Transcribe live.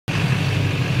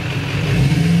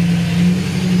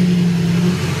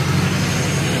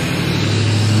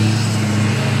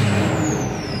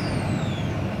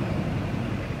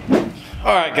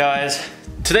Alright guys,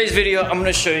 today's video I'm going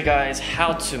to show you guys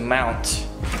how to mount,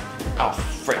 oh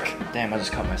frick, damn I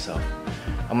just cut myself.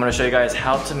 I'm going to show you guys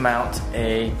how to mount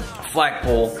a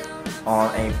flagpole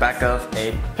on a back of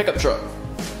a pickup truck.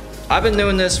 I've been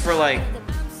doing this for like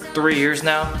 3 years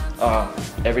now,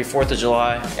 every 4th of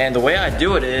July, and the way I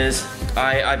do it is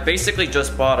I basically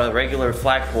just bought a regular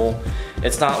flagpole.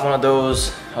 It's not one of those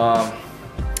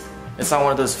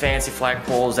fancy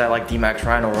flagpoles that like Duramax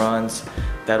Rhino runs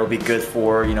that'll be good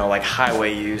for, you know, like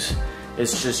highway use.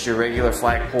 It's just your regular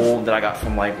flagpole that I got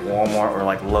from like Walmart or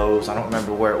like Lowe's. I don't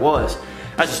remember where it was.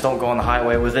 I just don't go on the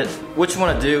highway with it. What you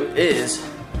want to do is,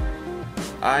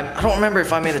 I don't remember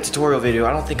if I made a tutorial video.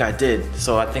 I don't think I did,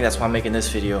 so I think that's why I'm making this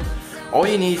video. All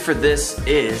you need for this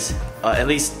is, at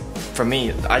least for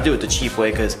me, I do it the cheap way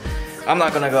because I'm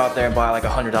not gonna go out there and buy like a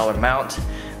 $100 mount,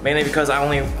 mainly because I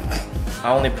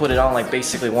only put it on like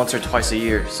basically once or twice a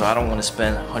year, so I don't want to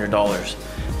spend $100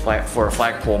 for a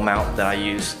flagpole mount that I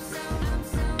use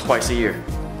twice a year.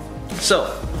 So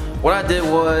what I did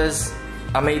was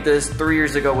I made this 3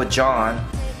 years ago with John,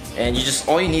 and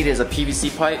all you need is a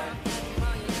PVC pipe.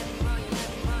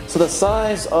 So the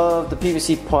size of the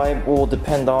PVC pipe will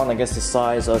depend on, I guess, the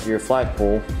size of your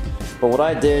flagpole. But what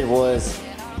I did was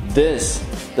this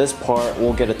part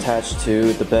will get attached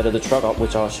to the bed of the truck,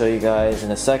 which I'll show you guys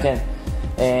in a second.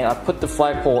 And I put the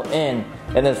flagpole in,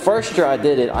 and then first year I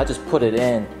did it, I just put it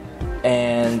in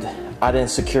and I didn't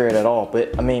secure it at all.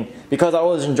 But I mean, because I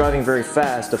wasn't driving very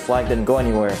fast, the flag didn't go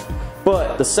anywhere.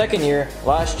 But the second year,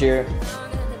 last year,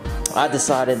 I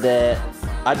decided that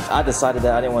I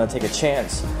didn't want to take a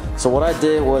chance. So what I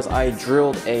did was I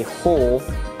drilled a hole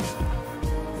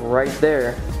right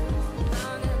there,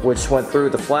 which went through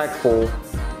the flagpole,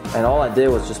 and all I did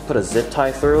was just put a zip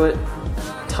tie through it,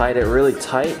 tied it really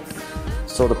tight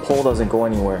so the pole doesn't go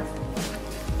anywhere.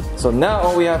 So now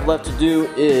all we have left to do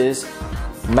is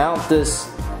mount this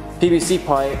PVC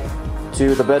pipe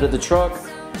to the bed of the truck.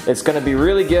 It's gonna be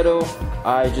really ghetto.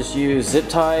 I just use zip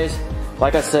ties.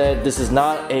 Like I said, this is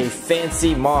not a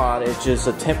fancy mod. It's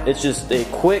just a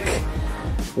quick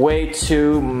way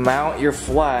to mount your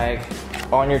flag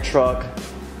on your truck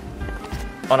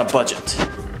on a budget.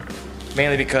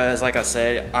 Mainly because, like I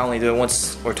said, I only do it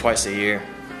once or twice a year,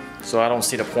 so I don't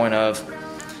see the point of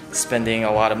spending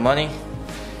a lot of money.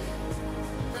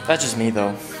 That's just me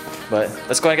though. But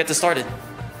let's go ahead and get this started.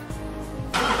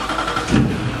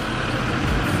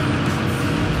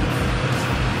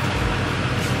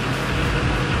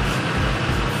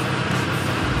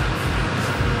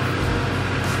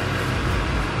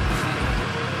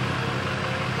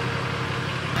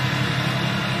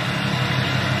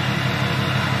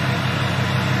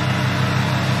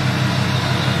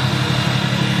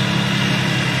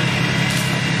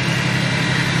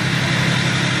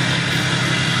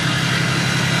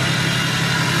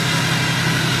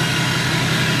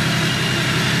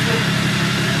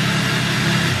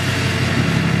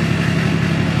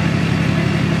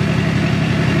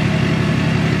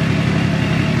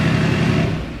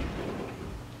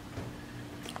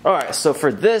 Alright, so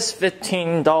for this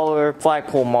 $15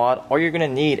 flagpole mod, all you're going to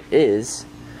need is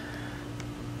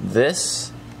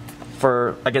this.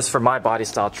 I guess for my body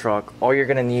style truck, all you're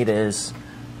going to need is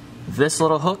this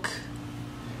little hook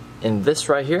and this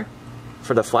right here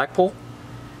for the flagpole,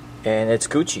 and it's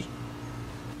Gucci.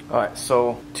 Alright,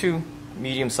 so 2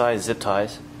 medium-sized zip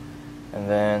ties, and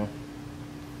then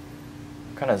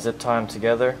kind of zip tie them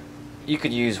together. You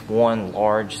could use 1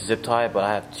 large zip tie, but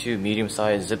I have 2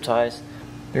 medium-sized zip ties.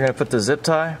 You're going to put the zip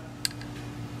tie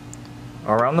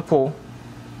around the pole,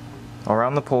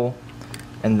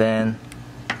 and then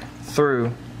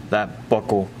through that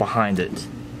buckle behind it.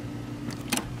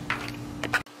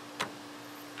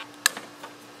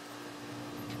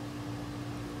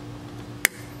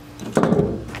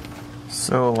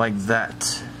 So like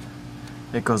that.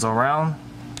 It goes around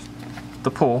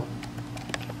the pole,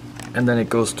 and then it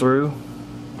goes through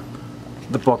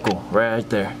the buckle right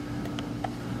there.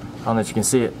 I don't know if you can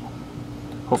see it.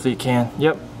 Hopefully you can.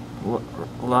 Yep,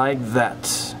 like that.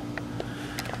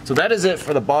 So that is it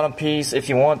for the bottom piece. If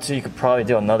you want to, you could probably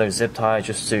do another zip tie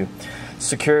just to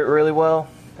secure it really well.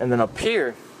 And then up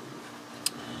here,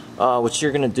 what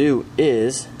you're gonna do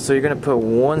is, so you're gonna put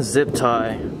 1 zip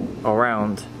tie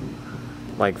around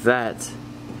like that,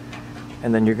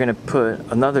 and then you're gonna put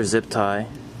another zip tie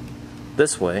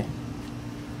this way,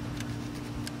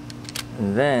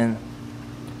 and then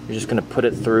you're just going to put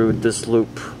it through this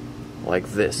loop like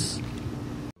this.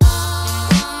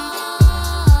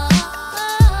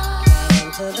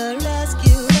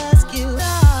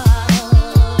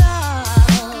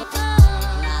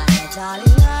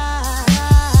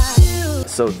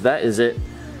 So that is it.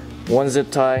 one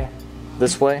zip tie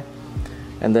this way,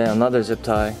 and then another zip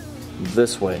tie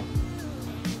this way.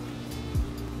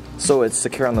 So it's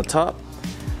secure on the top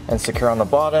and secure on the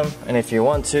bottom, and if you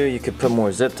want to, you could put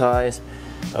more zip ties.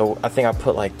 I think I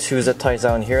put like 2 zip ties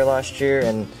down here last year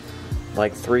and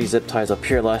like 3 zip ties up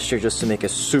here last year just to make it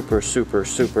super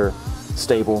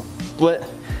stable. But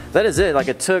that is it. Like,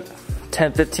 it took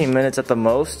 10-15 minutes at the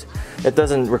most. It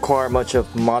doesn't require much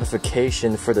of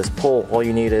modification for this pole. All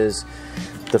you need is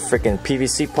the freaking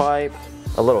PVC pipe,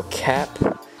 a little cap,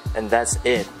 and that's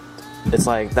it. It's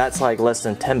like, that's like less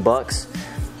than 10 bucks,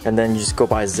 and then you just go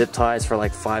buy zip ties for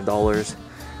like $5,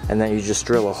 and then you just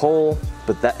drill a hole.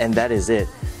 But that is it.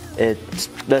 It's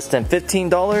less than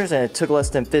 $15, and it took less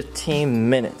than 15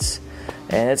 minutes,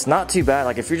 and it's not too bad.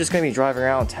 Like, if you're just gonna be driving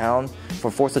around town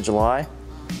for 4th of July,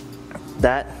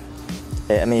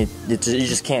 I mean, you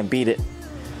just can't beat it.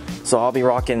 So I'll be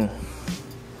rocking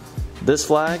this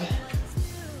flag,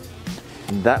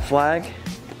 that flag,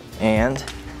 and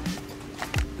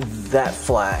that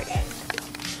flag.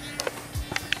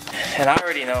 And I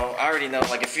already know,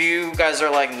 like, if you guys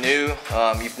are like new,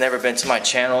 you've never been to my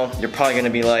channel, you're probably gonna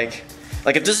be like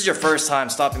if this is your first time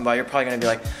stopping by, you're probably gonna be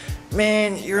like,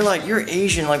 man, you're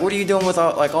Asian, like, what are you doing with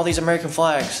all these American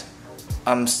flags?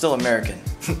 I'm still American.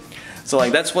 So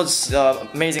like, that's what's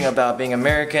amazing about being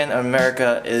American.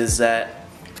 America is that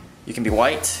you can be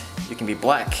white, you can be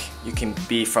black, you can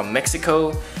be from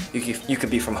Mexico, you could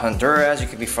be from Honduras, you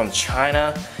could be from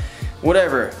China,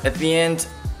 whatever. At the end,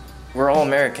 we're all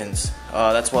Americans.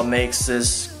 That's what makes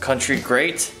this country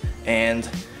great, and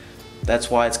that's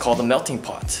why it's called the melting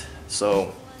pot.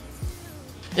 So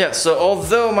yeah, so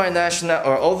although my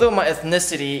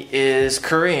ethnicity is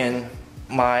Korean,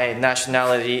 my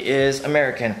nationality is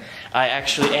American. I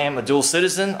actually am a dual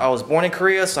citizen. I was born in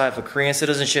Korea, so I have a Korean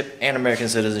citizenship and American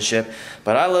citizenship.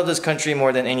 But I love this country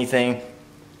more than anything.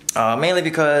 Mainly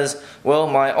because, well,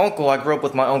 my uncle, I grew up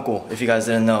with my uncle, if you guys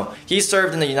didn't know. He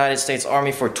served in the United States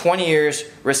Army for 20 years,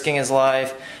 risking his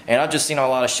life, and I've just seen a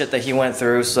lot of shit that he went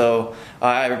through, so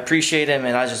I appreciate him,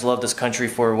 and I just love this country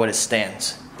for what it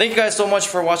stands. Thank you guys so much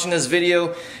for watching this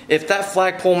video. If that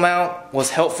flagpole mount was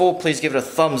helpful, please give it a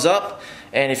thumbs up,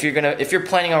 and if you're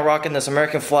planning on rocking this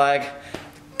American flag,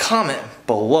 comment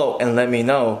below and let me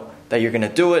know that you're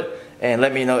gonna do it, and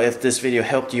let me know if this video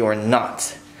helped you or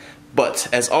not. But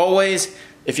as always,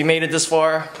 if you made it this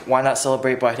far, why not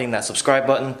celebrate by hitting that subscribe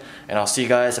button, and I'll see you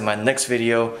guys in my next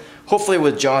video, hopefully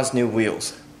with John's new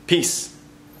wheels. Peace.